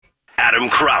Adam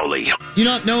Crowley. You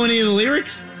not know any of the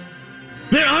lyrics?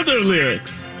 There are no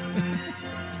lyrics.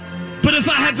 But if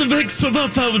I had to mix them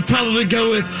up, I would probably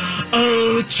go with,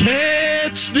 oh,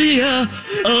 Chechnya,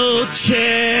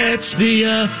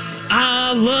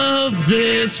 I love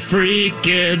this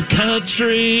freaking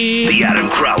country. The Adam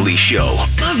Crowley Show.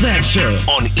 Love that show.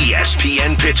 On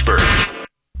ESPN Pittsburgh.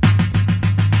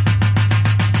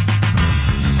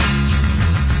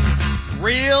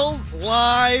 Real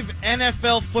live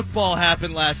NFL football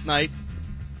happened last night.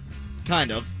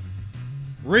 Kind of.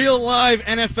 Real live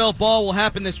NFL ball will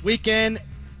happen this weekend,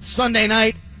 Sunday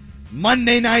night,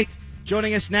 Monday night.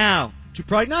 Joining us now to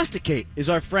prognosticate is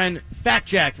our friend Fat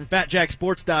Jack from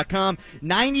FatJackSports.com.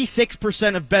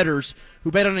 96% of bettors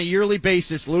who bet on a yearly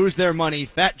basis lose their money.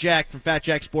 Fat Jack from Fat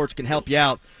Jack Sports can help you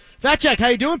out. Fat Jack, how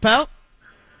you doing, pal?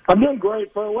 I'm doing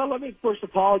great. Well, let me first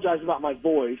apologize about my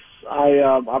voice.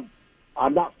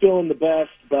 I'm not feeling the best,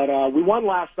 but we won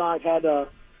last night, had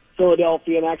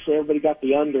Philadelphia, and actually everybody got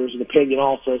the unders in opinion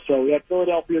also. So we had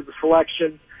Philadelphia as a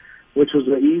selection, which was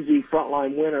an easy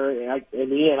frontline winner in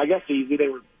the end. I guess easy. They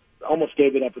almost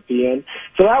gave it up at the end.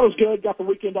 So that was good. Got the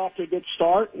weekend off to a good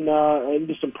start and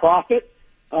into some profit.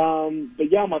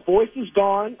 But, yeah, my voice is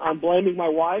gone. I'm blaming my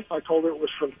wife. I told her it was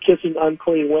from kissing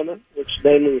unclean women, which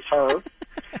namely is her.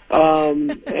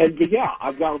 But yeah,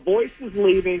 I've got voices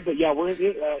leaving, but yeah, we're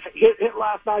hit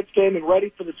last night's game and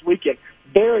ready for this weekend.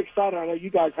 Very excited. I know you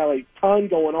guys have a ton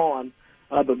going on,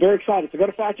 but very excited. So go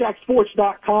to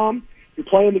FatJackSports.com. You're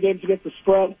playing the games against the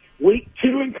spread. Week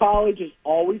 2 in college is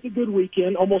always a good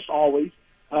weekend, almost always.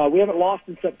 We haven't lost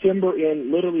in September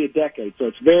in literally a decade, so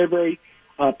it's very, very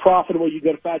profitable. You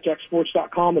go to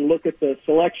FatJackSports.com and look at the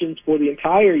selections for the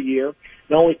entire year.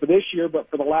 Not only for this year, but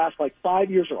for the last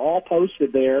 5 years are all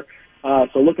posted there.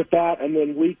 So look at that. And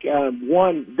then week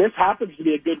 1, this happens to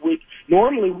be a good week.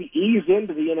 Normally we ease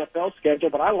into the NFL schedule,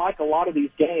 but I like a lot of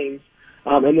these games.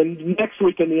 And then next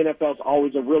week in the NFL is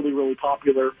always a really, really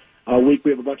popular week.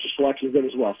 We have a bunch of selections in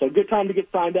as well. So good time to get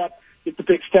signed up. Get the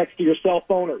picks text to your cell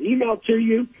phone or email to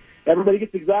you. Everybody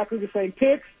gets exactly the same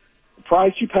picks. The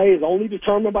price you pay is only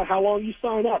determined by how long you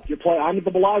sign up. I'm at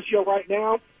the Bellagio right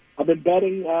now. I've been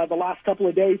betting the last couple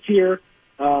of days here,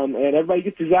 and everybody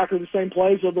gets exactly the same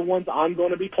plays are the ones I'm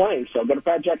going to be playing. So go to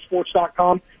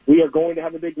FatJackSports.com. We are going to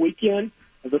have a big weekend.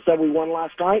 As I said, we won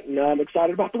last night, and I'm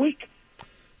excited about the week.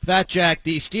 Fat Jack,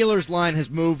 the Steelers line has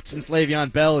moved since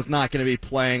Le'Veon Bell is not going to be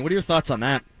playing. What are your thoughts on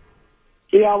that?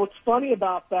 Yeah, what's funny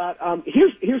about that,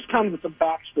 here's kind of some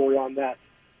backstory on that.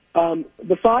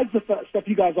 Besides the stuff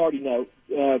you guys already know,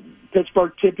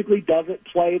 Pittsburgh typically doesn't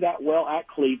play that well at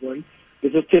Cleveland.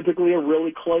 This is typically a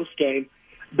really close game.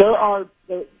 There's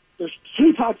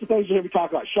 2 types of things you're going to be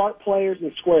talking about, sharp players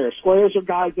and squares. Squares are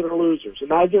guys that are losers, and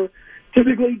those are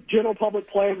typically general public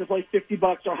players that play $50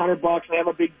 or $100. They have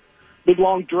a big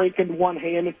long drink in one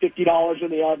hand and $50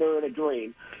 in the other and a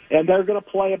dream. And they're going to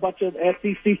play a bunch of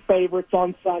SEC favorites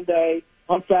on Saturday,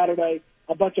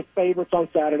 a bunch of favorites on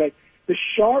Saturday. The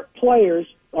sharp players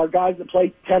are guys that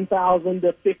play $10,000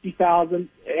 to $50,000.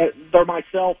 They're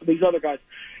myself and these other guys.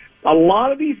 A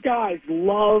lot of these guys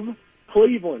love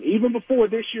Cleveland, even before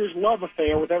this year's love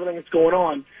affair with everything that's going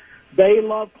on. They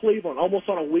love Cleveland almost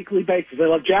on a weekly basis. They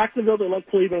love Jacksonville. They love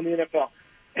Cleveland in the NFL.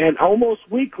 And almost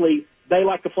weekly, they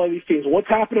like to play these teams. What's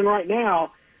happening right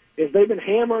now is they've been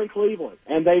hammering Cleveland,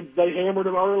 and they hammered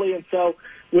them early. And so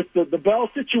with the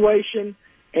Bell situation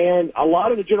and a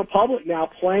lot of the general public now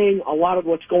playing a lot of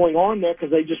what's going on there because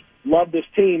they just love this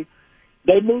team,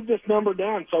 they moved this number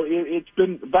down. So it's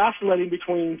been vacillating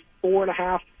between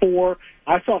 4.5, 4.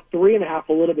 I saw 3.5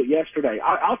 a little bit yesterday.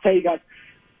 I'll tell you guys,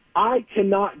 I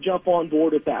cannot jump on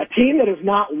board with that. A team that has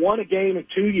not won a game in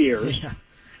 2 years,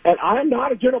 and I'm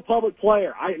not a general public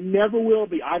player. I never will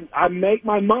be. I make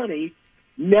my money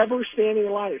never standing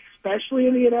in line, especially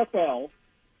in the NFL,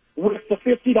 with the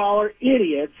 $50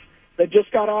 idiots that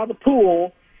just got out of the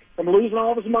pool from losing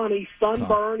all of his money,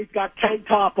 sunburned, he's got tank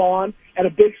top on, and a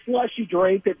big slushy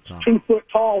drink that's 2 foot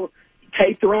tall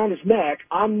taped around his neck.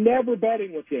 I'm never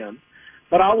betting with him.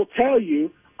 But I will tell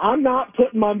you, I'm not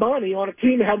putting my money on a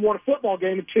team that hadn't won a football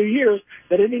game in 2 years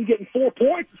that isn't even getting 4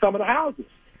 points in some of the houses.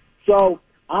 So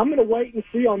I'm going to wait and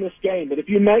see on this game. But if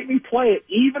you make me play it,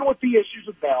 even with the issues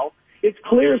with Bell, it's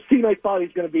clear his teammates thought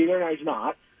he's going to be there, and he's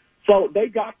not. So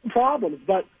they've got some problems.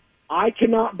 But I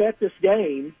cannot bet this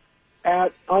game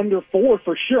at under 4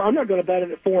 for sure. I'm not going to bet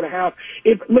it at 4.5.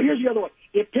 Here's the other one.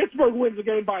 If Pittsburgh wins the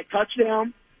game by a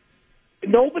touchdown,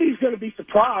 nobody's going to be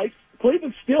surprised.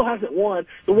 Cleveland still hasn't won.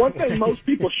 The one thing most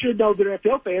people should know that are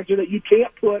NFL fans is that you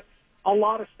can't put a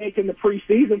lot of stake in the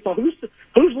preseason. So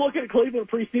who's looking at Cleveland in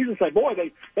preseason and say, boy,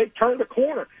 they've turned a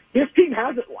corner. This team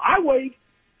hasn't. I wait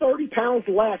 30 pounds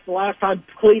less the last time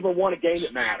Cleveland won a game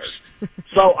that mattered.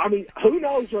 So, I mean, who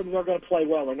knows whether they're going to play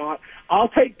well or not. I'll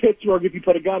take Pittsburgh if you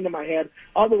put a gun to my head.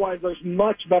 Otherwise, there's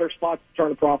much better spots to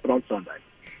turn a profit on Sunday.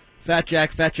 Fat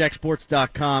Jack,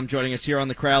 FatJackSports.com, joining us here on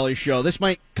the Crowley Show. This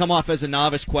might come off as a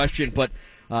novice question, but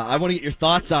I want to get your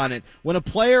thoughts on it. When a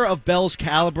player of Bell's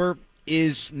caliber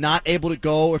is not able to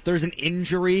go, if there's an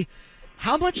injury,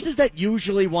 how much does that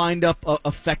usually wind up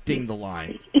affecting the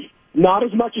line? Not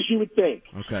as much as you would think.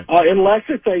 Okay. Unless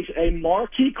it's a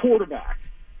marquee quarterback.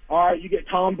 All right, you get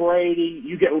Tom Brady,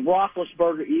 you get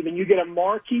Roethlisberger even, you get a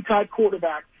marquee-type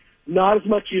quarterback, not as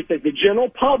much as you think. The general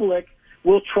public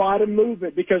will try to move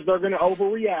it because they're going to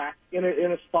overreact in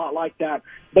a spot like that.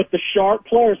 But the sharp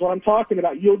players, what I'm talking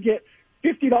about, you'll get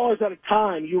 $50 at a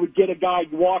time. You would get a guy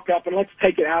walk up, and let's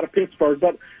take it out of Pittsburgh.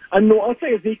 But let's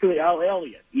say Ezekiel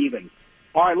Elliott even.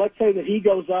 All right, let's say that he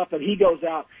goes up and he goes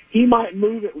out. He might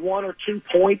move it 1 or 2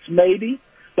 points maybe,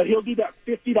 but he'll do that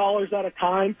 $50 at a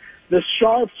time. The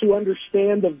sharps who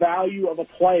understand the value of a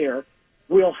player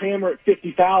will hammer it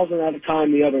 $50,000 at a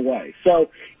time the other way. So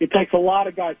it takes a lot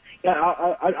of guys.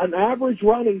 An average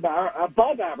running back,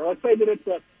 above average, let's say that it's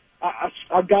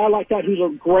a guy like that who's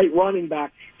a great running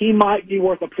back, he might be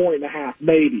worth 1.5,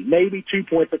 maybe 2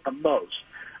 points at the most.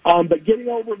 But getting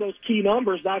over those key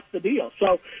numbers, that's the deal.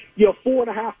 So,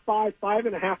 4.5, 5,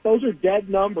 5.5, those are dead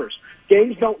numbers.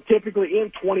 Games don't typically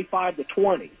end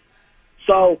 25-20.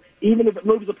 So even if it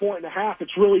moves 1.5,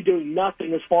 it's really doing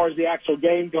nothing as far as the actual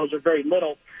game goes, or very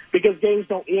little, because games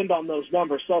don't end on those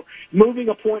numbers. So moving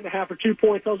 1.5 or 2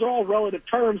 points, those are all relative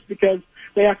terms because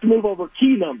they have to move over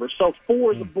key numbers. So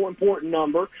 4 is a more important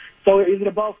number. So is it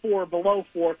above 4 or below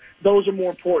 4? Those are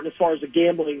more important as far as the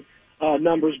gambling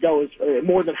numbers go, is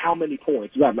more than how many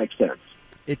points. Does that make sense?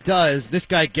 It does. This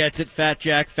guy gets it. Fat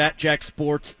Jack,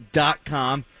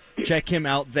 FatJackSports.com. Check him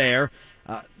out there.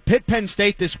 Pitt-Penn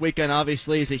State this weekend,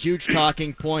 obviously, is a huge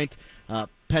talking point.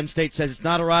 Penn State says it's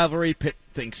not a rivalry. Pitt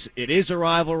thinks it is a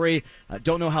rivalry.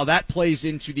 Don't know how that plays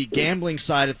into the gambling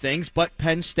side of things, but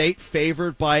Penn State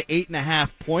favored by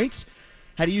 8.5 points.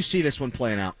 How do you see this one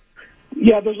playing out?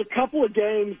 Yeah, there's a couple of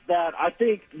games that I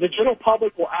think the general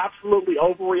public will absolutely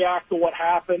overreact to what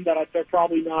happened, that they're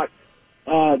probably not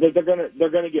they're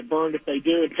gonna get burned if they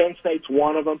do, and Penn State's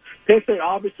one of them. Penn State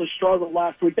obviously struggled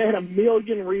last week. They had a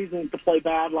million reasons to play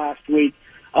bad last week.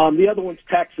 The other one's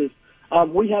Texas.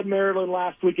 We had Maryland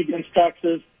last week against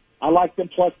Texas. I like them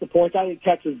plus the points. I think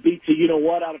Texas beats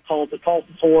out of Tulsa.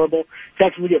 Tulsa's horrible.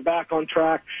 Texas will get back on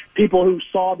track. People who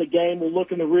saw the game will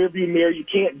look in the rearview mirror. You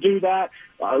can't do that.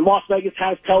 Las Vegas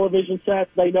has television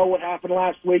sets. They know what happened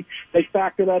last week. They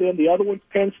factor that in. The other one's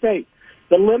Penn State.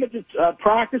 The limited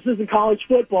practices in college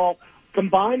football,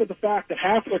 combined with the fact that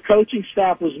half of their coaching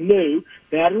staff was new,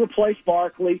 they had to replace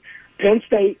Barkley. Penn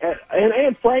State,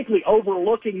 and frankly,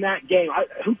 overlooking that game.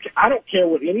 I don't care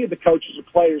what any of the coaches or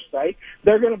players say.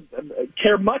 They're going to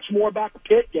care much more about the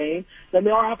Pitt game than they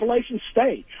are Appalachian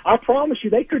State. I promise you,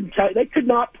 they could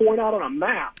not point out on a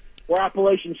map where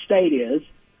Appalachian State is.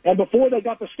 And before they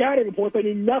got the scouting report, they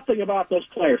knew nothing about those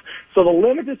players. So the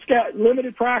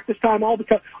limited practice time,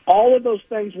 all of those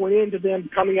things went into them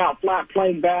coming out flat,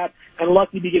 playing bad, and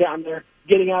lucky to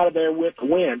getting out of there with a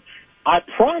win. I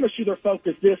promise you they're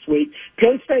focused this week.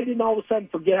 Penn State didn't all of a sudden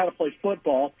forget how to play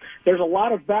football. There's a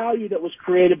lot of value that was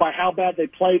created by how bad they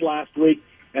played last week,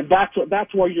 and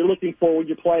that's what you're looking for when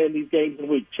you're playing these games in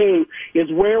week 2,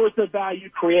 is where was the value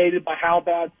created by how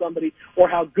bad somebody or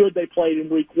how good they played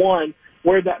in week 1,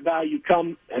 where'd that value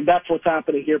come, and that's what's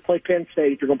happening here. Play Penn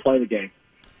State if you're going to play the game.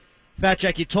 Fat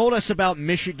Jack, you told us about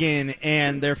Michigan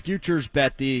and their futures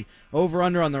bet, the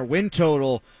over-under on their win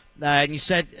total, and you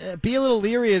said be a little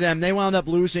leery of them. They wound up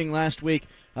losing last week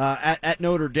at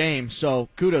Notre Dame, so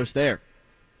kudos there.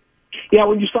 Yeah,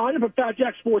 when you sign up at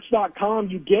FatJackSports.com,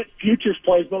 you get futures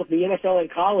plays both in the NFL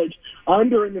and college.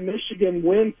 Under in the Michigan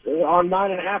win on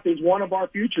 9.5 is one of our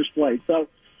futures plays. So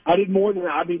I did more than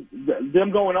that. I mean,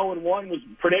 them going 0-1 was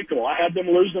predictable. I had them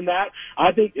losing that.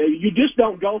 I think you just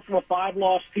don't go from a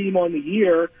 5-loss team on the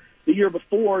year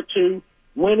before to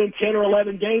winning 10 or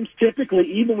 11 games typically,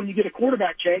 even when you get a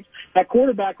quarterback change. That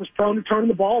quarterback was prone to turning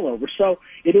the ball over. So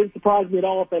it didn't surprise me at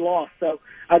all if they lost. So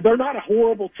they're not a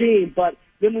horrible team, but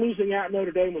them losing at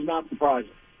Notre Dame was not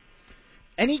surprising.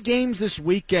 Any games this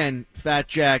weekend, Fat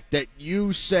Jack, that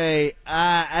you say,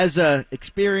 as a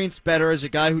experienced bettor, as a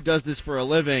guy who does this for a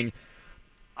living,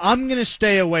 I'm going to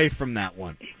stay away from that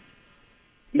one?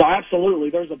 No, absolutely.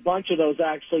 There's a bunch of those,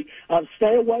 actually.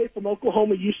 Stay away from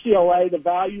Oklahoma, UCLA. The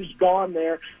value's gone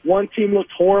there. One team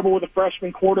looks horrible with a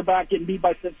freshman quarterback getting beat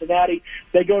by Cincinnati.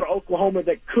 They go to Oklahoma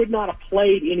that could not have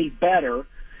played any better.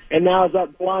 and now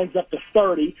the line's up to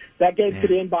 30. That game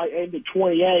could end at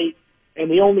 28. And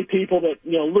the only people that,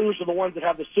 lose are the ones that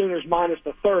have the Sooners minus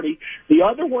the 30. The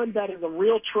other one that is a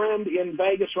real trend in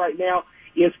Vegas right now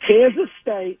is Kansas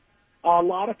State. A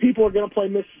lot of people are going to play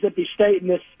Mississippi State in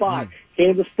this spot.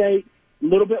 Kansas State, a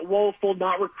little bit woeful,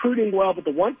 not recruiting well. But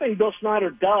the one thing Bill Snyder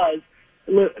does,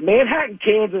 Manhattan,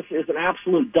 Kansas is an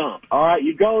absolute dump. All right,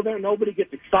 you go there, nobody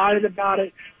gets excited about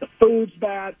it. The food's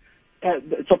bad.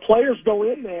 So players go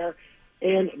in there,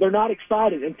 and they're not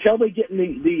excited until they get in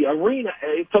the arena,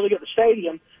 until they get in the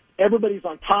stadium. Everybody's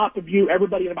on top of you.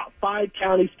 Everybody in about 5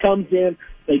 counties comes in.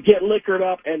 They get liquored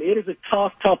up, and it is a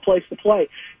tough, tough place to play.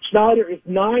 Snyder is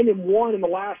 9-1 in the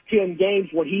last 10 games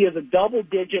when he is a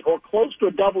double-digit or close to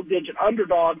a double-digit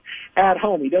underdog at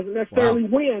home. He doesn't necessarily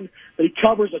win, but he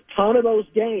covers a ton of those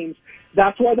games.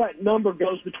 That's why that number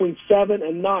goes between 7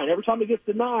 and 9. Every time it gets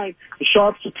to 9, the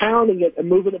Sharps are pounding it and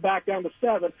moving it back down to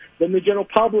 7. Then the general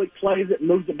public plays it and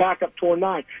moves it back up toward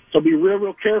 9. So be real,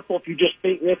 real careful if you just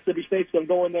think Mississippi State's going to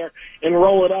go in there and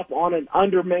roll it up on an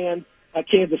undermanned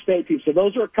Kansas State team. So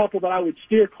those are a couple that I would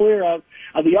steer clear of.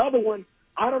 The other one,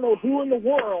 I don't know who in the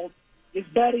world is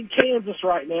betting Kansas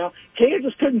right now.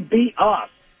 Kansas couldn't beat us,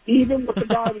 even with the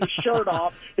guy with his shirt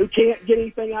off who can't get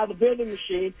anything out of the vending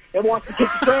machine and wants to kick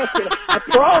the trash can. I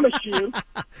promise you,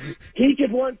 he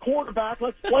could run quarterback.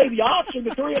 Let's play the option.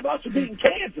 The three of us are beating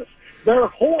Kansas. They're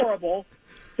horrible.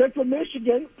 Central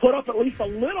Michigan put up at least a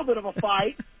little bit of a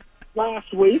fight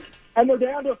last week, and they're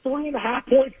down to a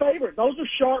 3.5-point favorite. Those are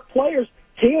sharp players.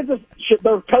 Kansas,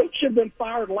 their coach should have been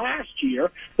fired last year.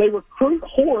 They recruit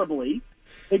horribly.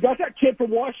 They got that kid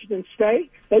from Washington State.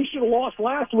 They should have lost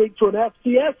last week to an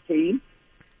FCS team.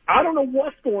 I don't know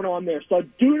what's going on there. So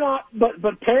do not, but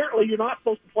apparently you're not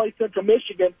supposed to play Central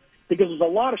Michigan because there's a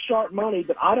lot of sharp money,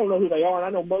 but I don't know who they are, and I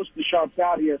know most of the sharps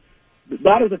out here.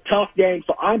 That is a tough game,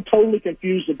 so I'm totally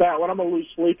confused with that one. I'm going to lose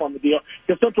sleep on the deal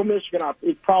because Central Michigan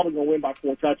is probably going to win by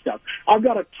 4 touchdowns. I've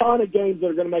got a ton of games that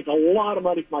are going to make a lot of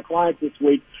money for my clients this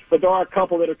week, but there are a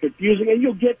couple that are confusing, and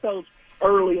you'll get those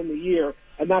early in the year,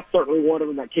 and that's certainly one of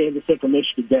them, that Kansas-Central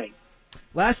Michigan game.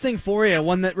 Last thing for you,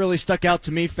 one that really stuck out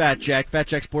to me, Fat Jack,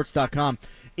 FatJackSports.com,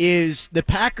 is the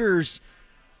Packers'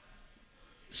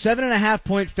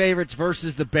 7.5-point favorites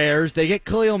versus the Bears. They get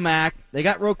Khalil Mack. They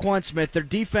got Roquan Smith. Their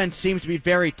defense seems to be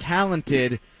very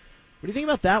talented. What do you think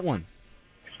about that one?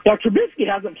 Now, Trubisky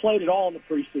hasn't played at all in the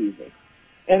preseason.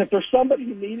 And if there's somebody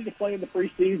who needed to play in the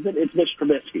preseason, it's Mitch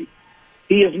Trubisky.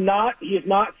 He is not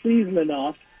seasoned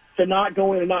enough to not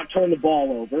go in and not turn the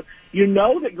ball over. You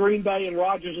know that Green Bay and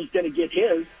Rodgers is going to get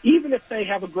his, even if they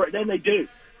have a great – then they do.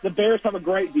 The Bears have a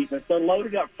great defense. They're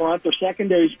loaded up front. Their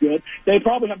secondary's good. They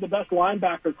probably have the best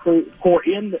linebacker core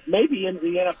maybe in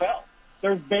the NFL.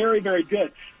 They're very, very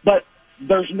good. But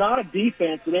there's not a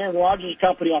defense that Aaron Rodgers'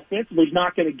 company offensively is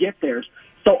not going to get theirs.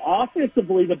 So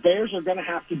offensively, the Bears are going to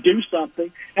have to do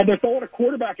something, and they're throwing a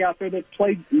quarterback out there that's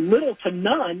played little to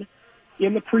none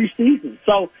in the preseason.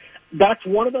 So that's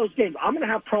one of those games. I'm going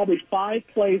to have probably 5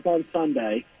 plays on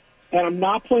Sunday, and I'm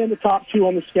not playing the top 2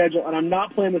 on the schedule, and I'm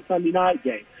not playing the Sunday night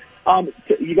game.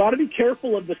 You got to be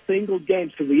careful of the single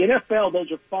games because the NFL,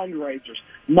 those are fundraisers.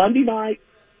 Monday night,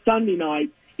 Sunday night,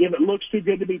 if it looks too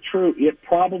good to be true, it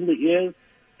probably is.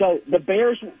 So the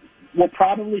Bears will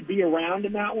probably be around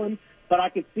in that one, but I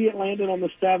could see it landing on the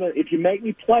 7. If you make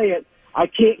me play it, I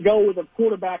can't go with a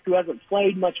quarterback who hasn't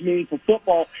played much meaningful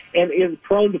football and is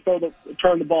prone to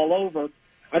turn the ball over.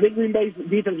 I think Green Bay's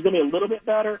defense is going to be a little bit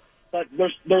better, but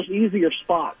there's easier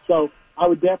spots. So I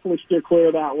would definitely steer clear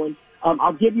of that one.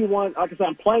 I'll give you one. Like I said,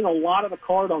 I'm playing a lot of the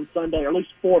card on Sunday, or at least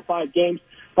 4 or 5 games.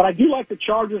 But I do like the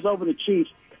Chargers over the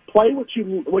Chiefs. Play what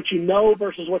you know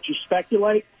versus what you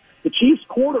speculate. The Chiefs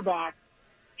quarterback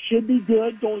should be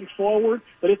good going forward,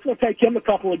 but it's going to take him a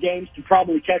couple of games to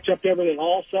probably catch up to everything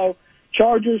also.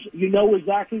 Chargers, you know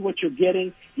exactly what you're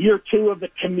getting. Year 2 of the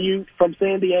commute from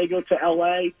San Diego to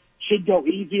L.A. should go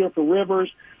easier for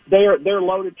Rivers. They're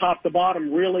loaded top to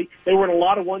bottom, really. They were in a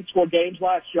lot of one-score games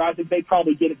last year. I think they'd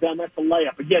probably get it done. That's a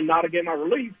layup. Again, not a game I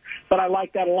released, but I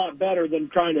like that a lot better than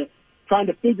trying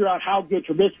to figure out how good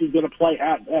Trubisky's going to play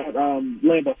at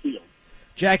Lambeau Field.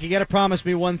 Jack, you got to promise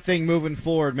me one thing moving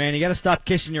forward, man. You got to stop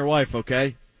kissing your wife,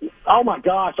 okay? Oh, my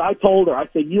gosh. I told her. I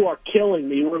said, you are killing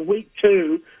me. We're in week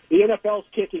 2. The NFL's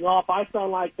kicking off. I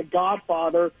sound like the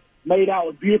Godfather made out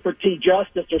with Buford T.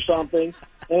 Justice or something.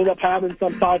 Ended up having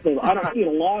some type of, I don't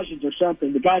know, lodges or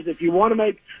something. But, guys, if you want to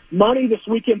make money this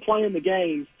weekend playing the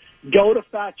games, go to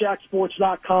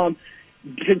FatJackSports.com.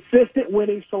 Consistent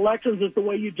winning selections is the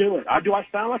way you do it. Do I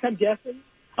sound like I'm guessing?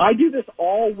 I do this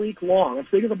all week long. I'm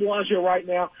speaking to Bellagio right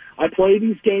now. I play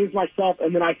these games myself,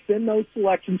 and then I send those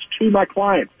selections to my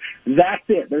clients. That's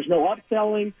it. There's no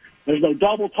upselling. There's no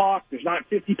double talk. There's not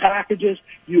 50 packages.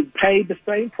 You pay the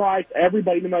same price.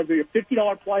 Everybody, no matter if you're a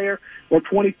 $50 player or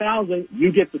 $20,000,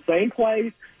 you get the same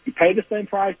plays. You pay the same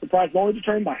price. The price is only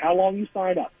determined by how long you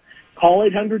sign up. Call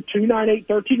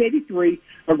 800-298-1383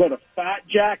 or go to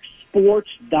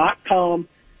FatJackSports.com.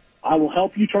 I will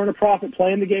help you turn a profit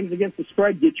playing the games against the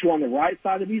spread, get you on the right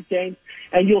side of these games,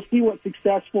 and you'll see what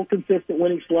successful, consistent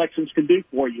winning selections can do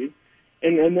for you.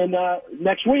 And then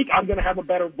next week, I'm going to have a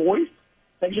better voice.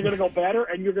 Things are going to go better,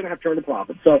 and you're going to have turn a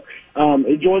profit. So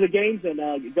enjoy the games, and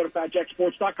go to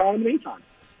FatJackSports.com in the meantime.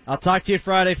 I'll talk to you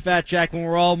Friday, Fat Jack, when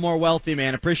we're all more wealthy,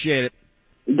 man. Appreciate it.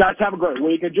 You guys have a great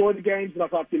week. Enjoy the games, and I'll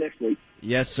talk to you next week.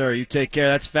 Yes, sir. You take care.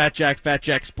 That's Fat Jack,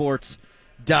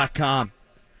 FatJackSports.com.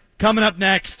 Coming up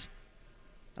next,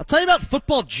 I'll tell you about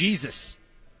Football Jesus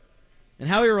and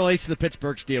how he relates to the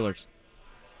Pittsburgh Steelers.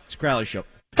 It's a Crowley Show.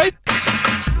 Hey!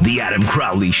 The Adam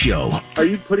Crowley Show. Are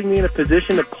you putting me in a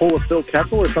position to pull a Phil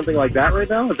Kessel or something like that right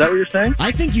now? Is that what you're saying?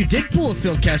 I think you did pull a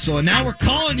Phil Kessel, and now we're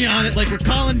calling you on it like we're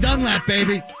calling Dunlap,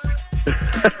 baby.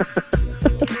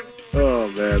 Oh,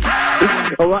 man.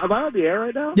 Oh, am I on the air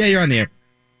right now? Yeah, you're on the air.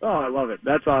 Oh, I love it.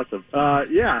 That's awesome.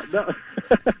 Yeah. No.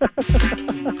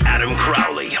 Adam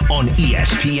Crowley on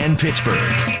ESPN Pittsburgh.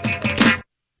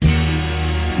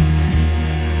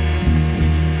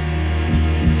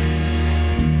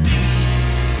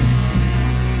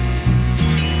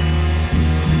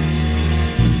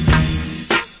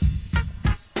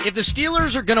 If the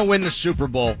Steelers are going to win the Super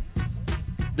Bowl,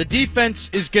 the defense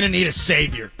is going to need a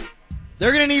savior.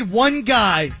 They're going to need one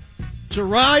guy to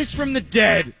rise from the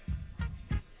dead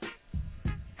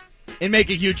and make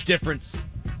a huge difference.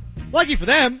 Lucky for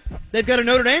them, they've got a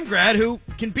Notre Dame grad who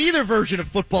can be their version of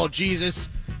Football Jesus.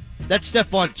 That's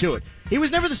Stephon Tuitt. He was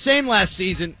never the same last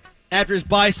season after his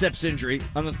biceps injury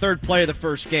on the third play of the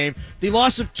first game. The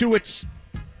loss of Tuitt's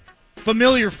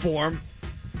familiar form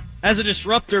as a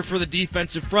disruptor for the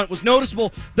defensive front was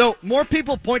noticeable, though more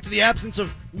people point to the absence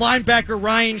of linebacker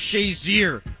Ryan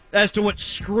Shazier as to what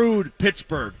screwed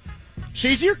Pittsburgh.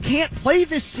 Shazier can't play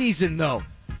this season, though.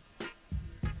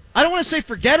 I don't want to say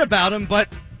forget about him,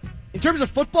 but in terms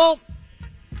of football,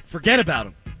 forget about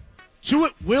him.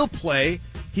 Tuitt will play.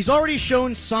 He's already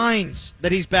shown signs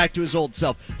that he's back to his old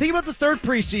self. Think about the third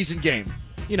preseason game.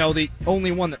 You know, the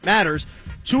only one that matters.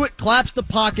 Tuitt collapsed the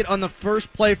pocket on the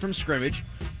first play from scrimmage.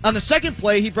 On the second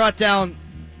play, he brought down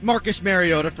Marcus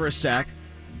Mariota for a sack.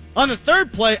 On the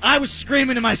third play, I was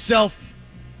screaming to myself,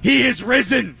 he is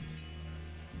risen.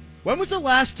 When was the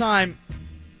last time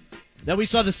that we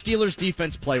saw the Steelers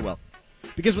defense play well?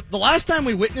 Because the last time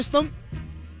we witnessed them,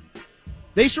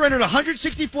 they surrendered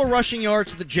 164 rushing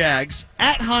yards to the Jags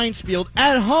at Heinz Field,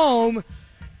 at home,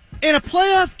 in a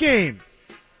playoff game.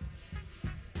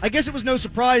 I guess it was no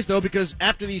surprise, though, because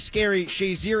after the scary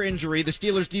Shazier injury, the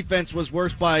Steelers' defense was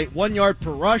worse by 1 yard per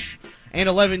rush and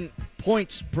 11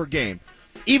 points per game.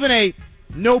 Even a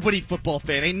nobody football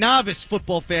fan, a novice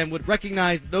football fan, would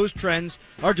recognize those trends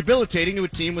are debilitating to a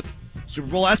team with Super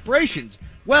Bowl aspirations.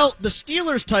 Well, the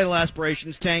Steelers' title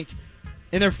aspirations tanked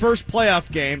in their first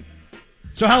playoff game,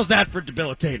 so how's that for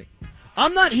debilitating?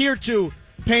 I'm not here to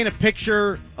paint a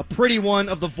picture, a pretty one,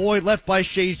 of the void left by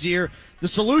Shazier. The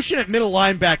solution at middle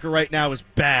linebacker right now is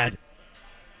bad.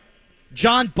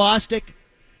 John Bostic,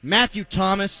 Matthew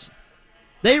Thomas,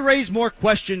 they raise more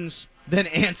questions than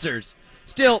answers.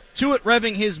 Still, Tuitt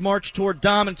revving his march toward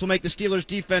dominance will make the Steelers'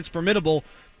 defense formidable,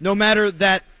 no matter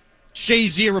that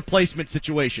Shazier replacement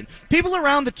situation. People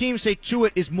around the team say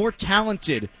Tuitt is more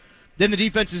talented than the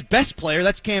defense's best player.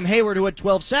 That's Cam Hayward, who had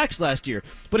 12 sacks last year.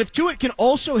 But if Tuitt can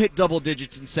also hit double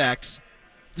digits in sacks,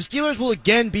 the Steelers will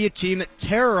again be a team that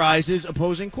terrorizes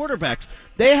opposing quarterbacks.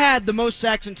 They had the most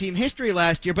sacks in team history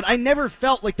last year, but I never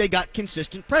felt like they got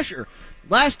consistent pressure.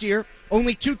 Last year,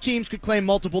 only 2 teams could claim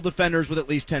multiple defenders with at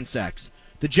least 10 sacks.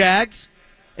 The Jags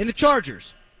and the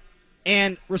Chargers.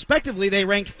 And, respectively, they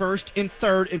ranked first and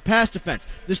third in pass defense.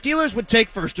 The Steelers would take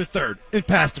first or third in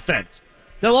pass defense.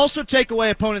 They'll also take away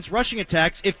opponents' rushing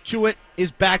attacks if Tuitt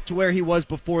is back to where he was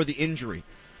before the injury.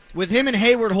 With him and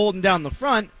Hayward holding down the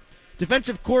front,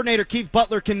 defensive coordinator Keith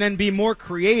Butler can then be more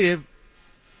creative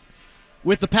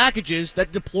with the packages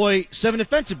that deploy 7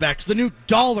 defensive backs, the new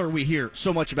dollar we hear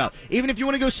so much about. Even if you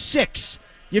want to go 6,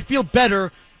 you feel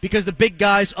better because the big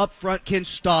guys up front can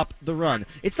stop the run.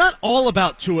 It's not all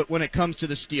about Tuitt when it comes to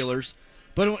the Steelers,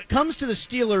 but when it comes to the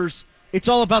Steelers, it's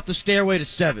all about the stairway to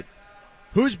 7.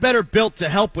 Who's better built to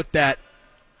help with that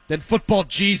than Football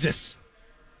Jesus?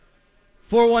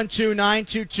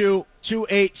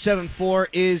 412-922-2874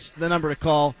 is the number to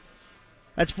call.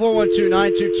 That's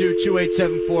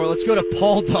 412-922-2874. Let's go to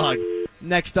Paul Dog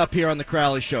next up here on the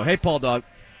Crowley Show. Hey, Paul Dog.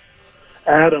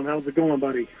 Adam, how's it going,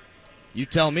 buddy? You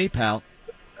tell me, pal.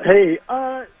 Hey,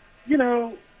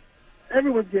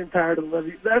 everyone's getting tired of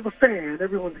Levy. As a fan,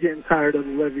 everyone's getting tired of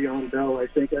Le'Veon Bell. I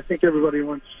think everybody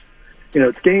wants,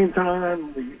 it's game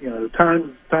time.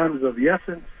 Time is of the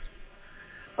essence.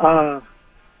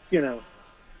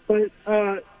 But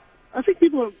I think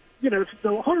people,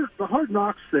 the hard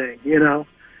knocks thing, and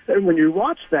when you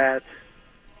watch that,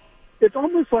 it's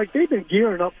almost like they've been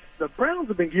gearing up. The Browns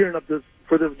have been gearing up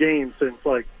for this game since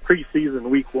like preseason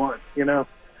week 1,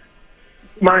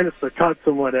 minus the cuts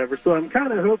and whatever. So I'm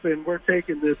kind of hoping we're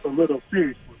taking this a little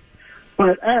seriously.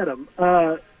 But Adam,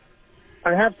 I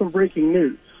have some breaking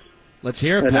news. Let's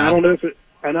hear it, and pal. I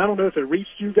don't know if it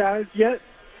reached you guys yet,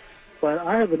 but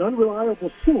I have an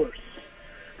unreliable source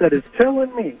that is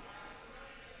telling me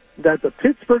that the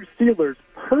Pittsburgh Steelers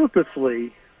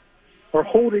purposely are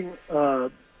holding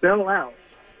Bell out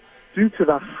due to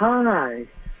the high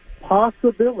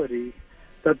possibility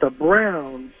that the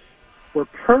Browns were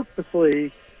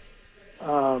purposely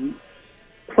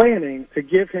planning to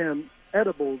give him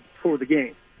edibles for the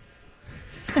game.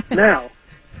 Now,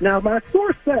 my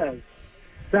source says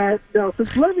that since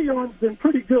Le'Veon's been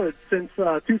pretty good since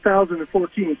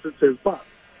 2014, since his bust,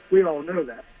 we all know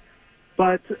that.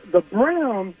 But the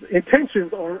Browns'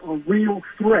 intentions are a real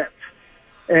threat,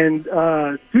 and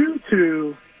due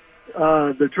to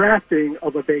the drafting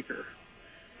of a Baker.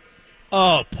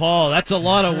 Oh, Paul, that's a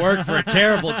lot of work for a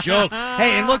terrible joke.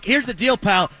 Hey, and look, here's the deal,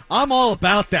 pal. I'm all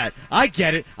about that. I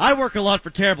get it. I work a lot for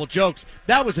terrible jokes.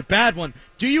 That was a bad one.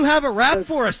 Do you have a rap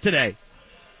for us today?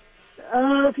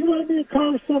 If you want me to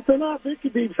carve something up, it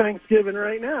could be Thanksgiving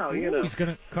right now. He's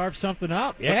going to carve something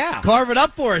up. Yeah. Carve it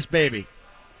up for us, baby.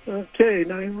 Okay,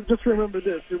 now just remember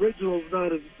this. The original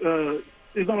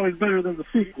is always better than the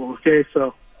sequel, okay?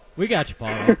 So we got you,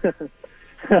 Paul.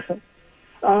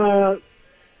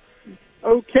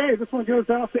 Okay, this one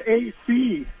goes out to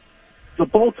AC, the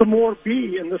Baltimore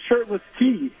B, and the shirtless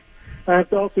T. I have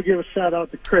to also give a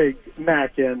shout-out to Craig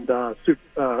Mack and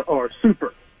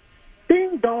Super.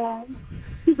 Ding dong,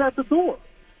 who's at the door?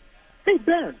 Hey,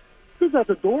 Ben, who's at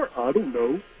the door? I don't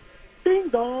know. Ding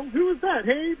dong, who is that?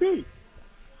 Hey, B.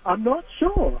 I'm not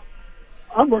sure.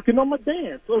 I'm working on my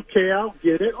dance. Okay, I'll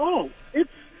get it. Oh,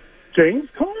 it's James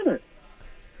Conner.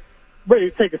 Ready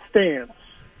to take a stance.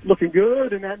 Looking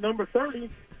good in that number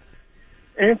 30.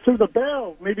 Answer the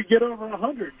bell. Maybe get over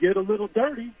 100. Get a little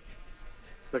dirty.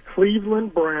 The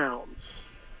Cleveland Browns.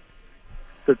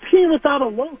 The team without a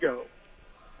logo.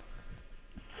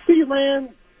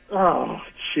 Sealand. Oh,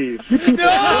 jeez.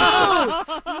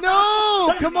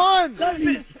 No! Come on! That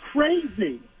is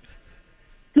crazy.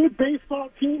 Good baseball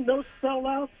team, no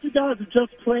sellouts. You guys are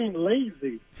just plain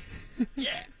lazy.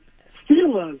 Yeah.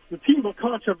 Steelers, the team of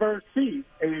controversy.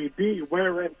 A.B.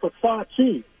 wearing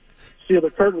Versace. Steal the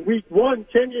curtain week 1.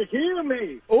 Can you hear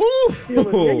me? Ooh!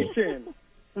 Steelers Nation.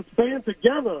 Let's band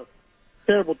together.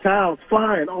 Terrible towels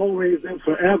flying always and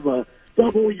forever.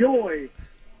 Double yoy.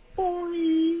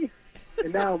 Boy.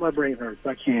 And now my brain hurts.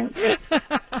 I can't.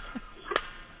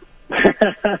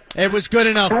 It was good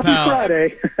enough, Happy pal.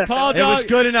 Friday. Paul It Dog. was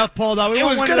good enough, Paul Dog. It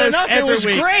was good enough. It was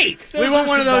great. We want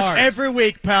one of those bars. every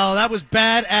week, pal. That was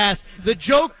badass. The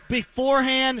joke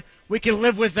beforehand, we can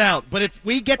live without. But if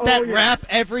we get that yeah. rap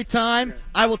every time,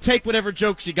 I will take whatever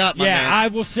jokes you got, my Yeah, man. I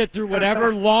will sit through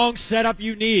whatever long setup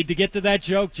you need to get to that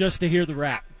joke just to hear the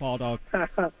rap, Paul Dog.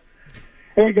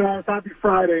 Hey, guys. Happy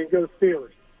Friday and go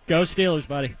Steelers. Go Steelers,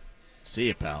 buddy. See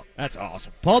you, pal. That's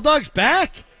awesome. Paul Dog's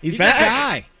back. He's a back.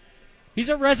 guy. He's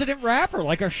a resident rapper,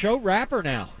 like our show rapper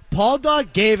now. Paul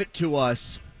Dog gave it to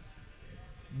us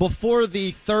before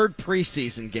the third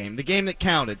preseason game, the game that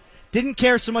counted. Didn't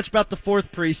care so much about the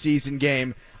fourth preseason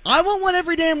game. I want one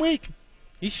every damn week.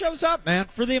 He shows up, man,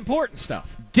 for the important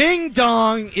stuff. Ding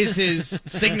dong is his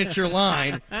signature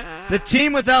line. The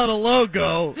team without a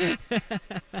logo.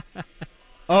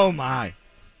 Oh, my.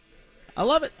 I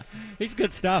love it. He's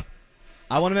good stuff.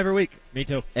 I want him every week. Me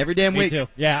too. Every damn Me week. too.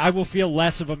 Yeah, I will feel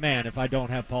less of a man if I don't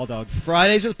have Paul Dog.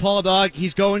 Fridays with Paul Dog.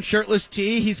 He's going shirtless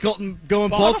T. He's going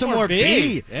Baltimore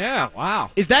B. Yeah,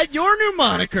 wow. Is that your new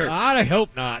moniker? I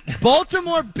hope not.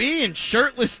 Baltimore B and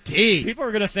shirtless T. People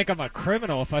are going to think I'm a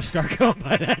criminal if I start going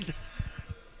by that.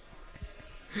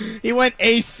 He went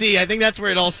AC. I think that's where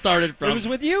it all started from. It was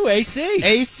with you, AC.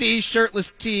 AC,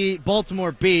 shirtless T,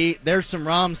 Baltimore B. There's some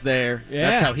ROMs there.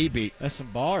 Yeah. That's how he beat. That's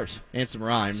some bars. And some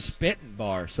rhymes. Spitting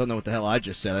bars. Don't know what the hell I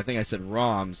just said. I think I said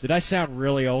ROMs. Did I sound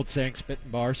really old saying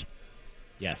spitting bars?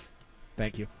 Yes.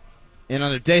 Thank you. And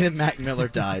on a day that Mac Miller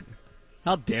died.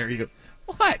 How dare you?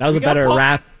 What? That was a better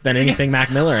rap than anything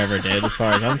Mac Miller ever did, as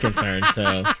far as I'm concerned.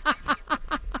 So,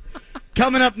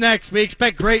 Coming up next, we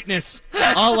expect greatness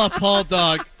a la Paul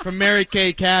Dog from Mary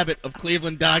Kay Cabot of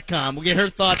Cleveland.com. We'll get her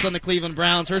thoughts on the Cleveland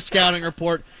Browns, her scouting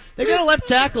report. They got a left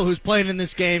tackle who's playing in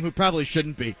this game who probably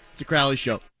shouldn't be. It's a Crowley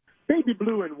Show. Baby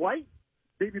blue and white.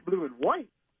 Baby blue and white.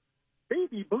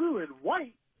 Baby blue and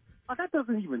white. Oh, that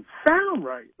doesn't even sound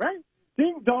right?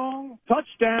 Ding dong,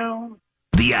 touchdown.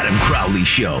 The Adam Crowley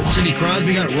Show. Sidney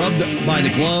Crosby got rubbed by the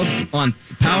glove on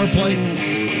power play.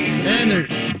 And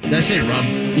did I say rub?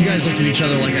 You guys looked at each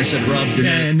other like I said rubbed.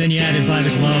 And then you added by the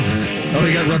glove. Oh,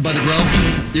 you got rubbed by the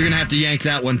glove? You're going to have to yank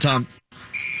that one, Tom.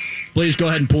 Please go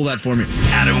ahead and pull that for me.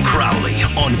 Adam Crowley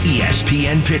on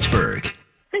ESPN Pittsburgh.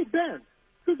 Hey, Ben,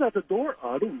 who's at the door?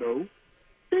 I don't know.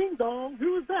 Ding dong,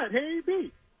 who is that? Hey,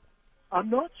 B. I'm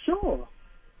not sure.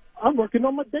 I'm working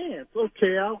on my dance.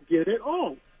 Okay, I'll get it.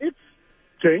 Oh, it's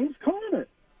James Conant.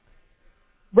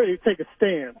 Ready to take a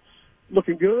stance.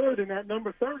 Looking good in that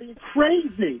number 30.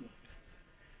 Crazy.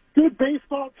 Good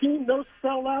baseball team, no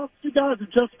sellouts. You guys are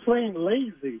just plain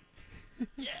lazy.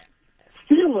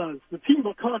 Steelers, the team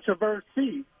of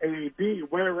controversy. A.B.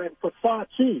 wearing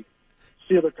Versace.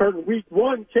 Steelers curtain week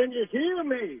 1. Can you hear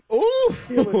me? ooh,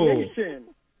 Steelers Nation.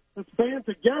 Let's band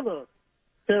together.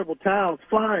 Terrible towels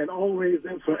flying always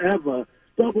and forever.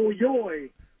 Double yoy.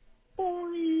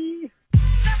 Boy.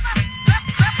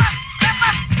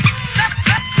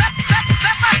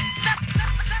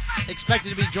 Expected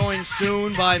to be joined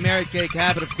soon by Mary Kay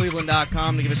Cabot of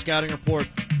Cleveland.com to give a scouting report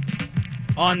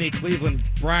on the Cleveland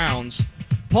Browns.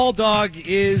 Paul Dog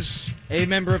is a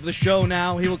member of the show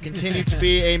now. He will continue to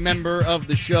be a member of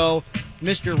the show.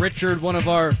 Mr. Richard, one of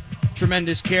our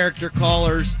tremendous character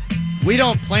callers. We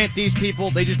don't plant these people.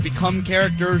 They just become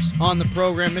characters on the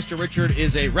program. Mr. Richard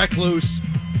is a recluse.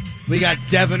 We got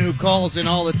Devin, who calls in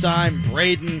all the time.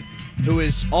 Braden, who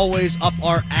is always up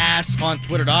our ass on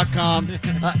Twitter.com.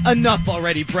 Enough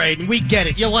already, Braden. We get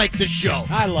it. You like the show.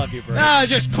 I love you, Brady.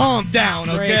 Just calm down,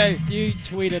 okay? Brady, you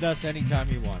tweet at us anytime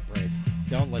you want, Brady.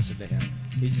 Don't listen to him.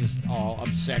 He's just all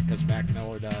upset because Mac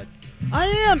Miller died. I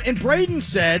am. And Braden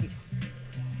said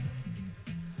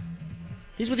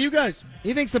he's with you guys.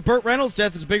 He thinks the Burt Reynolds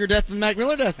death is a bigger death than the Mac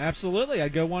Miller death. Absolutely.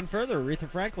 I'd go one further. Aretha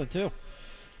Franklin, too.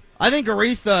 I think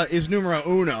Aretha is numero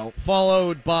uno,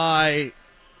 followed by...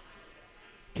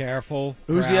 Careful.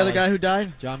 Who's the other guy who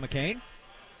died? John McCain.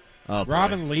 Oh, boy.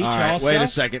 Robin Leach All right, also.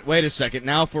 Wait a second.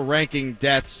 Now if we're ranking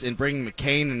deaths and bringing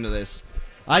McCain into this,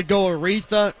 I'd go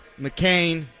Aretha,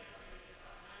 McCain,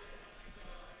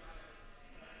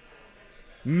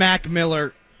 Mac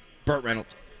Miller, Burt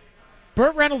Reynolds.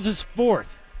 Burt Reynolds is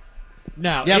fourth.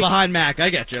 No. Yeah, behind Mac. I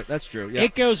get you. That's true. Yeah.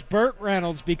 It goes Burt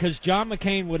Reynolds because John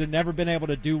McCain would have never been able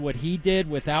to do what he did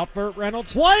without Burt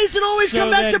Reynolds. Why does it always come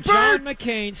back to Burt? John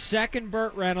McCain, second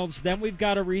Burt Reynolds, then we've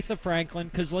got Aretha Franklin,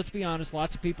 because let's be honest,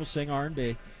 lots of people sing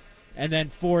R&B. And then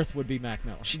fourth would be Mac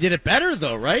Miller. She did it better,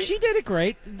 though, right? She did it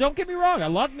great. Don't get me wrong. I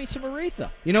love me some Aretha.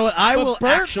 You know what?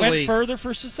 Burt went further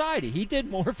for society. He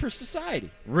did more for society.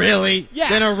 Really? Yes.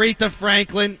 Than Aretha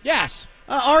Franklin? Yes.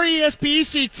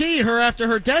 RESPECT her after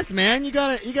her death, man. You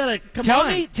gotta come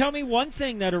on. Tell me one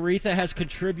thing that Aretha has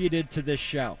contributed to this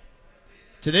show.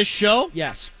 To this show?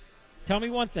 Yes. Tell me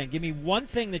one thing. Give me one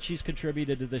thing that she's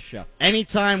contributed to this show.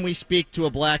 Anytime we speak to a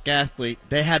black athlete,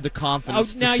 they had the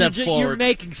confidence to step forward. You're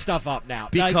making stuff up now.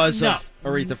 Because of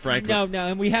Aretha Franklin. No,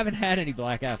 and we haven't had any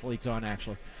black athletes on,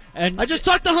 actually. And I just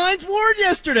talked to Hines Ward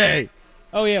yesterday.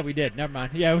 Oh, yeah, we did. Never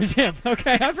mind. Yeah, it was him.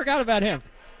 Okay, I forgot about him.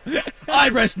 I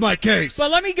rest my case. But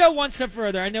let me go one step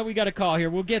further. I know we got a call here.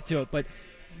 We'll get to it. But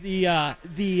the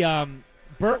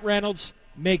Burt Reynolds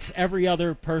makes every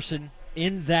other person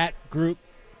in that group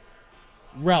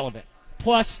relevant.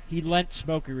 Plus, he lent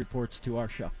Smokey reports to our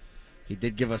show. He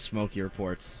did give us Smokey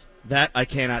reports. That I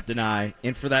cannot deny.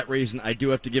 And for that reason, I do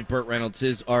have to give Burt Reynolds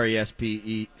his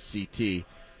RESPECT.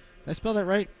 Did I spell that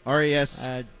right?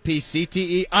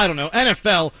 RESPCTE? I don't know.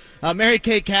 NFL. Mary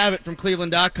Kay Cabot from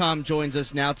Cleveland.com joins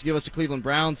us now to give us a Cleveland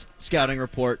Browns scouting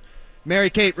report.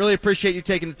 Mary Kate, really appreciate you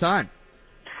taking the time.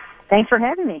 Thanks for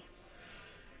having me.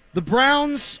 The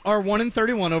Browns are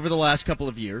 1-31 over the last couple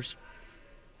of years.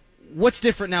 What's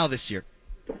different now this year?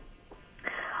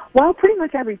 Well, pretty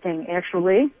much everything,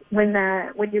 actually. When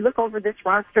you look over this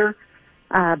roster,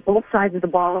 both sides of the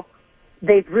ball,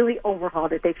 they've really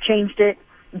overhauled it. They've changed it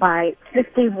by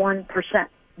 51%.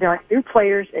 There are new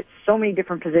players at so many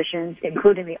different positions,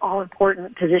 including the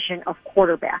all-important position of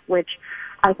quarterback, which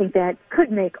I think that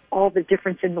could make all the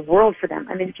difference in the world for them.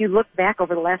 I mean, if you look back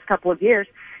over the last couple of years,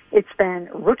 it's been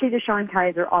rookie Deshaun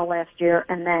Kaiser all last year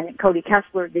and then Cody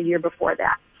Kessler the year before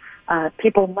that.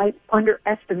 People might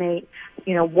underestimate,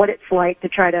 what it's like to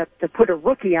try to put a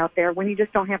rookie out there when you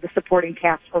just don't have the supporting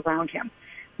cast around him.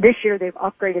 This year they've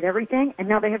upgraded everything, and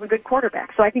now they have a good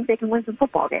quarterback. So I think they can win some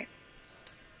football games.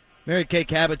 Mary Kay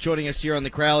Cabot joining us here on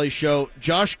the Crowley Show.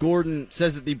 Josh Gordon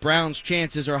says that the Browns'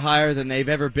 chances are higher than they've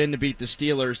ever been to beat the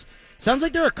Steelers. Sounds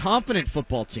like they're a confident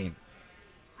football team.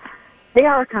 They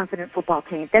are a confident football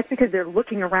team. That's because they're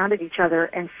looking around at each other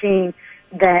and seeing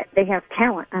that they have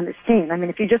talent on this team. I mean,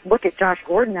 if you just look at Josh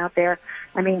Gordon out there,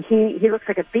 I mean, he looks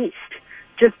like a beast.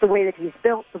 Just the way that he's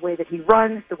built, the way that he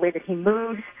runs, the way that he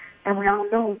moves, and we all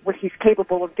know what he's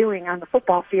capable of doing on the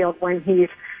football field when he's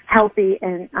healthy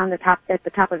and at the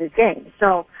top of his game.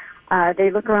 So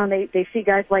they look around, they see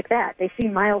guys like that. They see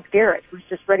Myles Garrett, who's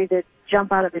just ready to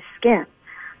jump out of his skin.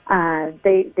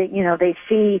 They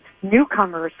see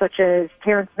newcomers such as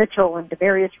Terrence Mitchell and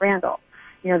Demarius Randall.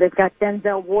 They've got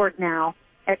Denzel Ward now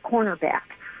at cornerback.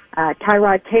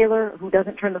 Tyrod Taylor, who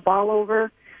doesn't turn the ball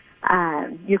over.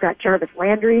 You've got Jarvis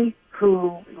Landry,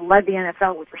 who led the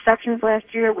NFL with receptions last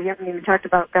year. We haven't even talked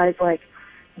about guys like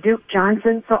Duke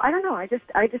Johnson. So I don't know. I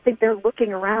just think they're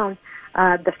looking around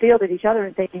the field at each other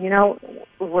and thinking,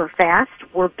 we're fast,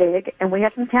 we're big, and we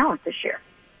have some talent this year.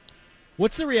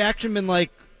 What's the reaction been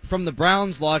like from the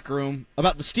Browns locker room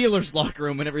about the Steelers locker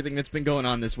room and everything that's been going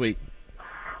on this week?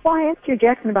 Well, I asked Hugh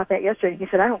Jackson about that yesterday. He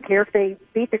said, I don't care if they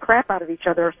beat the crap out of each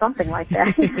other or something like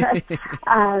that. He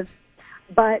said,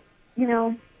 but,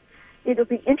 it'll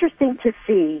be interesting to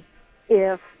see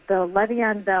if the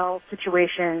Le'Veon Bell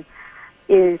situation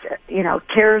is,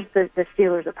 tears the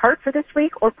Steelers apart for this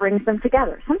week or brings them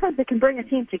together. Sometimes it can bring a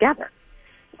team together.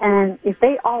 And if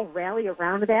they all rally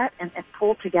around that and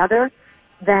pull together,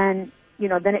 then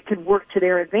it could work to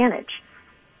their advantage.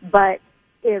 But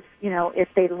if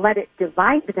they let it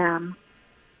divide them,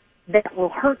 that will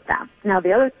hurt them. Now,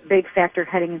 the other big factor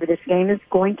heading into this game is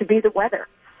going to be the weather.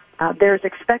 There's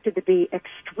expected to be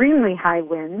extremely high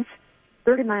winds,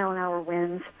 30-mile-an-hour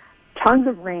winds, tons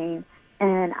of rain,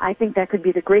 and I think that could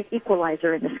be the great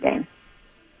equalizer in this game.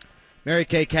 Mary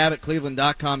Kay Cabot,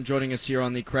 Cleveland.com, joining us here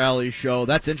on the Crowley Show.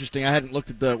 That's interesting. I hadn't looked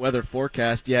at the weather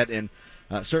forecast yet, and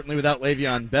certainly without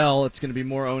Le'Veon Bell, it's going to be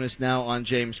more onus now on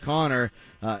James Conner.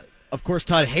 Of course,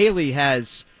 Todd Haley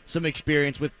has some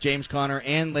experience with James Conner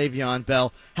and Le'Veon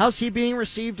Bell. How's he being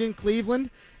received in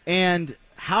Cleveland, and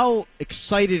how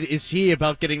excited is he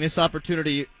about getting this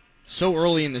opportunity so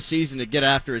early in the season to get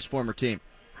after his former team?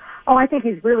 Oh, I think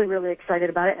he's really, really excited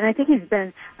about it, and I think he's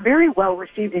been very well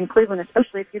received in Cleveland,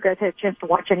 especially if you guys had a chance to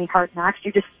watch any Hard Knocks.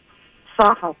 You just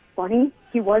saw how funny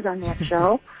he was on that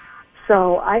show.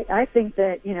 So I think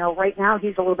that, right now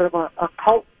he's a little bit of a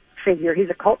cult figure. He's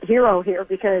a cult hero here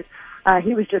because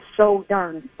he was just so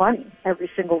darn funny every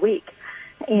single week.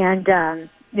 And,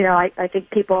 I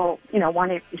think people,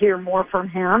 want to hear more from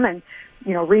him and,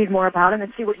 read more about him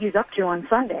and see what he's up to on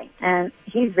Sunday. And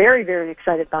he's very, very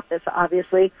excited about this,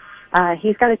 obviously.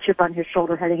 He's got a chip on his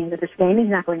shoulder heading into this game. He's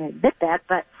not going to admit that,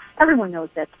 but everyone knows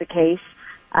that's the case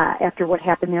after what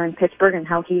happened there in Pittsburgh and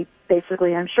how he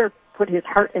basically, I'm sure, put his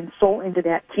heart and soul into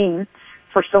that team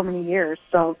for so many years.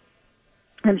 So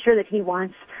I'm sure that he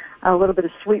wants a little bit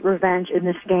of sweet revenge in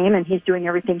this game, and he's doing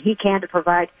everything he can to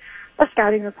provide a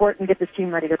scouting report and get this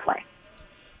team ready to play.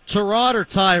 Tyrod or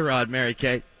Tyrod, Mary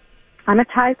Kay? I'm a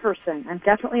tie person. I'm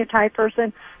definitely a tie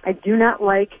person. I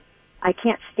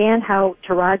can't stand how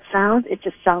Tyrod sounds. It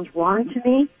just sounds wrong to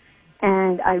me.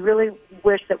 And I really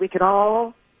wish that we could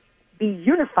all be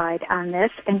unified on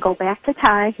this and go back to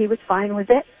Ty. He was fine with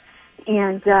it.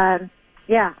 And,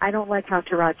 I don't like how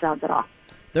Tyrod sounds at all.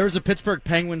 There was a Pittsburgh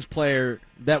Penguins player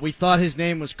that we thought his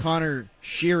name was Connor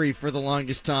Sheary for the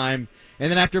longest time. And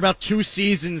then after about 2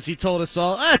 seasons, he told us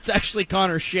all, it's actually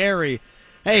Connor Sherry.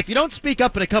 Hey, if you don't speak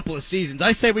up in a couple of seasons,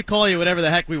 I say we call you whatever the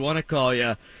heck we want to call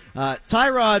you.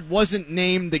 Tyrod wasn't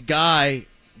named the guy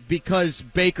because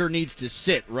Baker needs to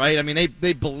sit, right? I mean,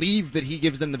 they believe that he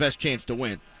gives them the best chance to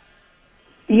win.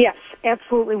 Yes,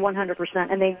 absolutely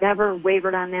 100%. And they never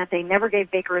wavered on that. They never gave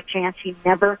Baker a chance. He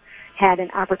never had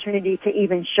an opportunity to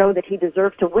even show that he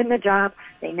deserved to win the job.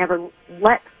 They never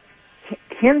let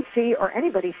him see or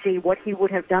anybody see what he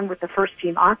would have done with the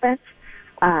first-team offense.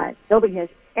 Nobody has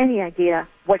any idea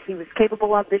what he was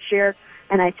capable of this year,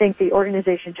 and I think the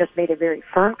organization just made a very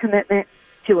firm commitment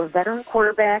to a veteran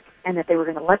quarterback and that they were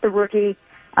going to let the rookie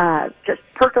just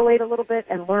percolate a little bit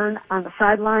and learn on the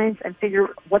sidelines and figure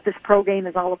what this pro game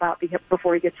is all about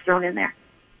before he gets thrown in there.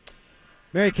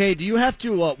 Mary Kay, do you have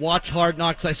to watch Hard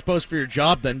Knocks, I suppose, for your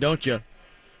job then, don't you?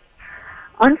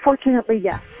 Unfortunately,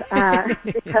 yes,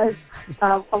 because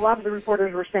a lot of the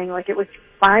reporters were saying it was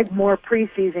 5 more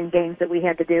preseason games that we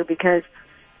had to do because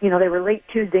they were late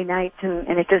Tuesday nights,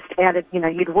 and it just added,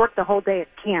 you'd work the whole day at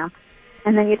camp,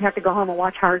 and then you'd have to go home and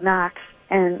watch Hard Knocks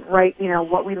and write,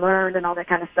 what we learned and all that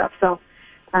kind of stuff. So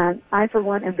I, for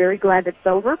one, am very glad it's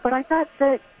over, but I thought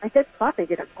they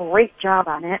did a great job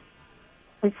on it.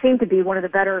 It seemed to be one of the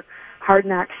better Hard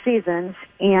Knocks seasons,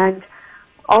 and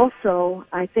also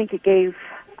I think it gave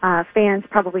fans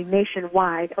probably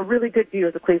nationwide a really good view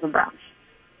of the Cleveland Browns.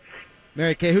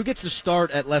 Mary Kay, who gets to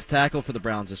start at left tackle for the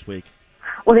Browns this week?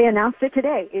 Well, they announced it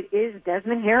today. It is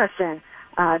Desmond Harrison,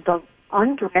 the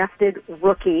undrafted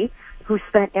rookie who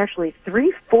spent actually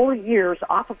 3 full years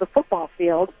off of the football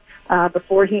field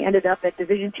before he ended up at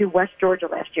Division II West Georgia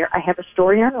last year. I have a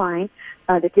story online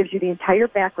that gives you the entire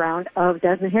background of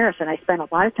Desmond Harrison. I spent a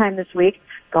lot of time this week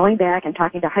going back and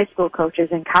talking to high school coaches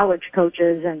and college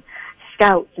coaches and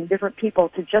scouts and different people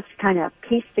to just kind of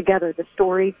piece together the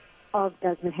story of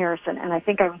Desmond Harrison. And I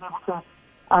think I was able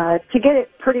to get it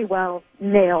pretty well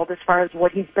nailed as far as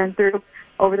what he's been through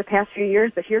over the past few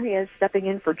years. But here he is stepping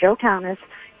in for Joe Thomas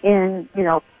in,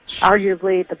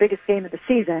 arguably the biggest game of the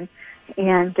season.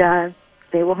 And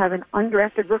they will have an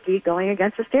undrafted rookie going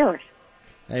against the Steelers.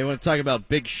 Hey, you want to talk about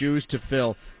big shoes to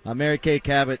fill? Mary Kay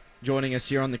Cabot joining us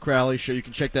here on the Crowley Show. You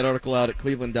can check that article out at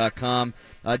cleveland.com.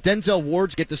 Denzel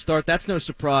Ward's get to start. That's no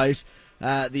surprise.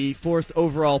 The 4th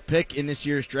overall pick in this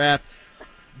year's draft.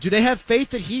 Do they have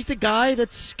faith that he's the guy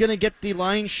that's going to get the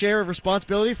lion's share of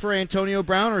responsibility for Antonio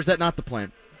Brown, or is that not the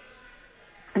plan?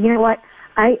 You know what?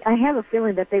 I have a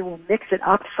feeling that they will mix it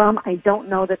up some. I don't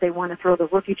know that they want to throw the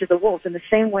rookie to the wolves in the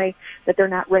same way that they're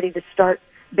not ready to start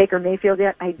Baker Mayfield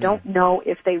yet. I don't know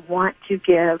if they want to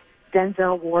give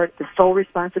Denzel Ward the sole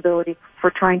responsibility for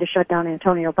trying to shut down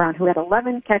Antonio Brown, who had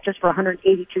 11 catches for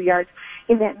 182 yards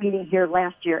in that meeting here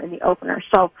last year in the opener.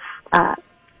 So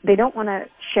they don't want to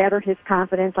shatter his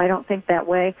confidence. I don't think that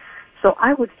way. So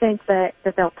I would think that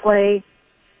they'll play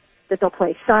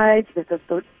sides,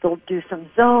 that they'll do some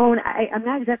zone. I'm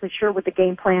not exactly sure what the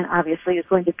game plan obviously is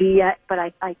going to be yet, but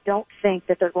I don't think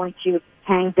that they're going to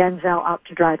hang Denzel out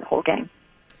to dry the whole game.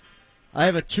 I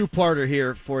have a two-parter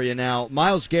here for you now.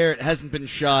 Myles Garrett hasn't been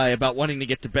shy about wanting to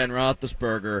get to Ben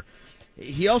Roethlisberger.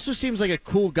 He also seems like a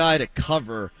cool guy to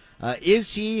cover.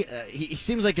 Is he? He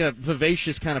seems like a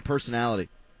vivacious kind of personality.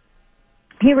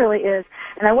 He really is.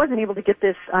 And I wasn't able to get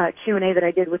this Q&A that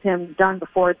I did with him done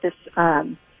before this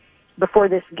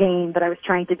game that I was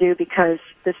trying to do because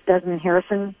this Desmond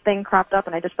Harrison thing cropped up,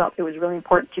 and I just felt it was really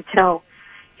important to tell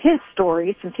his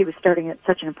story since he was starting at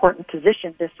such an important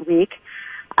position this week.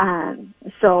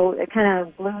 So it kind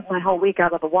of blew my whole week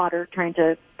out of the water trying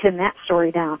to pin that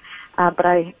story down. But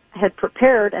I had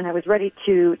prepared and I was ready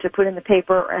to put in the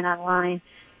paper and online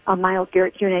a Myles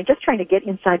Garrett Q&A, just trying to get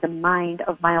inside the mind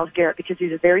of Myles Garrett because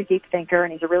he's a very deep thinker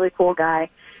and he's a really cool guy.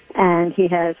 And he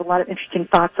has a lot of interesting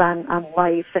thoughts on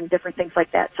life and different things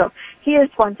like that. So he is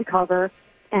fun to cover.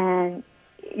 And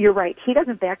you're right, he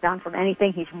doesn't back down from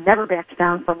anything. He's never backed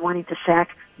down from wanting to sack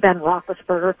Ben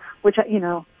Roethlisberger, which,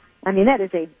 that is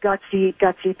a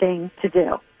gutsy thing to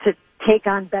do, to take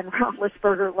on Ben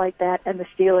Roethlisberger like that and the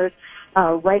Steelers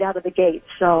right out of the gate.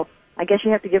 So I guess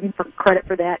you have to give him credit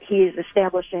for that. He's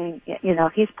establishing,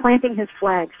 he's planting his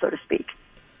flag, so to speak.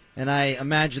 And I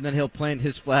imagine that he'll plant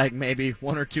his flag maybe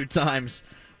 1 or 2 times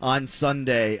on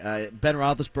Sunday. Ben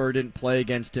Roethlisberger didn't play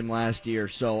against him last year,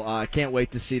 so I can't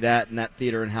wait to see that in that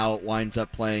theater and how it winds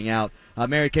up playing out.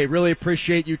 Mary Kay, really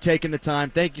appreciate you taking the time.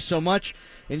 Thank you so much.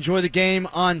 Enjoy the game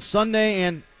on Sunday,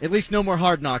 and at least no more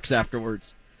Hard Knocks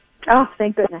afterwards. Oh,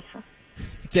 thank goodness.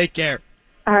 Take care.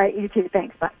 All right, you too.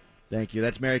 Thanks. Bye. Thank you.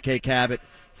 That's Mary Kay Cabot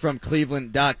from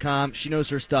Cleveland.com. She knows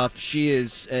her stuff. She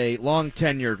is a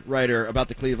long-tenured writer about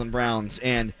the Cleveland Browns,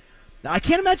 and I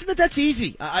can't imagine that that's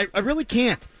easy. I really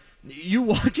can't. You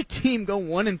watch a team go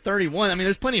 1-31. I mean,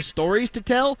 there's plenty of stories to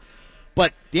tell,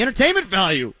 but the entertainment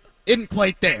value isn't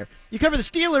quite there. You cover the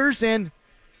Steelers, and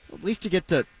at least you get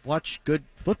to watch good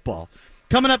football.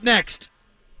 Coming up next,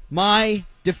 my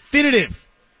definitive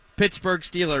Pittsburgh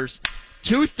Steelers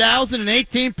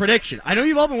 2018 prediction. I know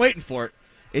you've all been waiting for it.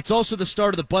 It's also the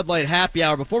start of the Bud Light Happy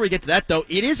Hour. Before we get to that, though,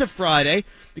 it is a Friday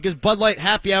because Bud Light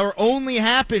Happy Hour only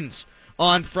happens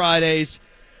on Fridays.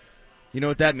 You know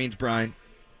what that means, Brian?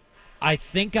 I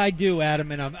think I do,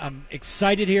 Adam, and I'm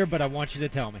excited here, but I want you to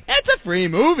tell me. It's a free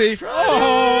movie. Friday.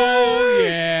 Oh,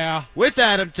 yeah. With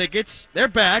Adam tickets, they're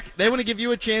back. They want to give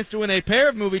you a chance to win a pair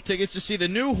of movie tickets to see the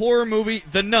new horror movie,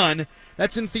 The Nun.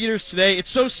 That's in theaters today.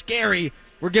 It's so scary,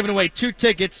 we're giving away 2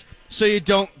 tickets so you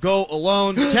don't go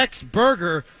alone. Text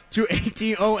BURGER to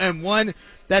ATOM1.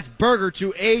 That's BURGER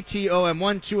to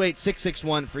ATOM1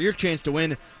 28661 for your chance to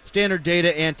win. Standard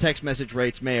data and text message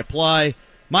rates may apply.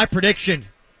 My prediction.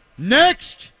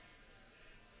 Next!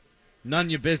 None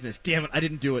your business. Damn it, I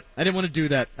didn't do it. I didn't want to do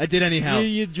that. I did anyhow.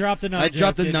 You dropped the nun. I joke,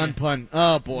 dropped the didn't nun you? pun.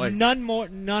 Oh, boy. None more.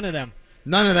 None of them.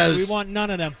 None of those. We want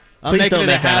none of them. I'm Please making don't it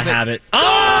make that a habit. Oh!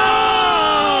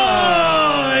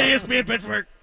 ESPN Pittsburgh.